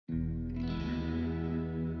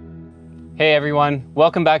Hey everyone,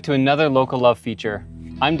 welcome back to another Local Love feature.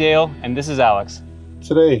 I'm Dale and this is Alex.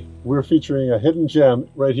 Today, we're featuring a hidden gem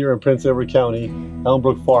right here in Prince Edward County,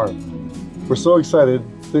 Elmbrook Farm. We're so excited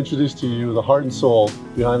to introduce to you the heart and soul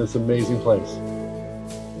behind this amazing place.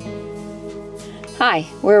 Hi,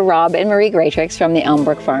 we're Rob and Marie Graytrix from the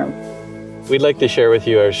Elmbrook Farm. We'd like to share with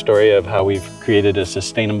you our story of how we've created a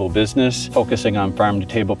sustainable business focusing on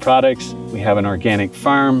farm-to-table products. We have an organic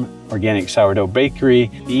farm, organic sourdough bakery,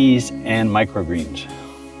 bees, and microgreens.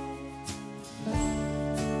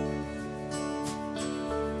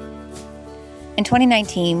 In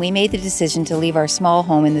 2019, we made the decision to leave our small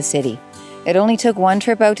home in the city. It only took one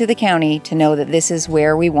trip out to the county to know that this is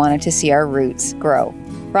where we wanted to see our roots grow.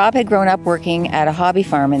 Rob had grown up working at a hobby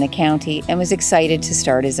farm in the county and was excited to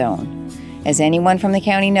start his own. As anyone from the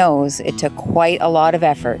county knows, it took quite a lot of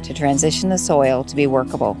effort to transition the soil to be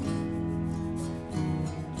workable.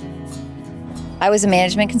 I was a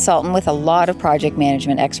management consultant with a lot of project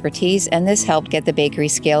management expertise, and this helped get the bakery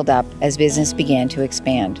scaled up as business began to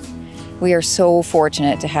expand. We are so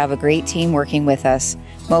fortunate to have a great team working with us,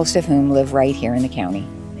 most of whom live right here in the county.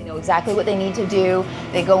 They know exactly what they need to do.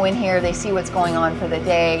 They go in here, they see what's going on for the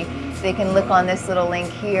day. They can look on this little link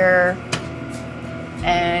here,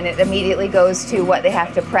 and it immediately goes to what they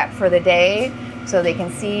have to prep for the day, so they can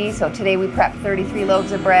see. So today we prepped 33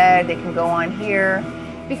 loaves of bread. They can go on here,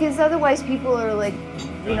 because otherwise people are like,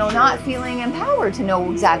 not feeling empowered to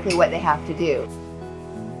know exactly what they have to do.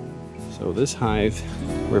 So this hive,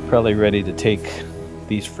 we're probably ready to take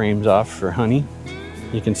these frames off for honey.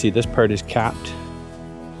 You can see this part is capped.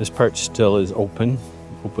 This part still is open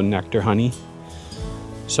nectar honey.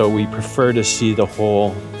 So we prefer to see the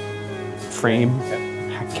whole frame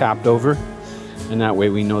capped over, and that way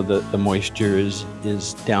we know that the moisture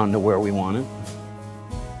is down to where we want it.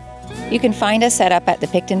 You can find us set up at the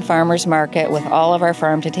Picton Farmers Market with all of our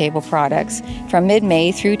farm-to-table products from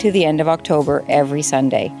mid-May through to the end of October every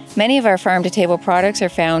Sunday. Many of our farm-to-table products are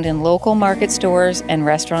found in local market stores and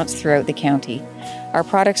restaurants throughout the county. Our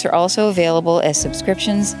products are also available as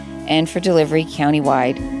subscriptions and for delivery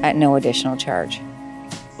countywide at no additional charge.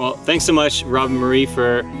 Well, thanks so much, Rob and Marie,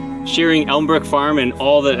 for sharing Elmbrook Farm and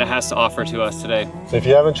all that it has to offer to us today. If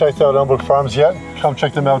you haven't checked out Elmbrook Farms yet, come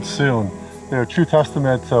check them out soon. They're a true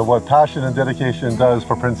testament to what passion and dedication does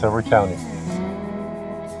for Prince Edward County.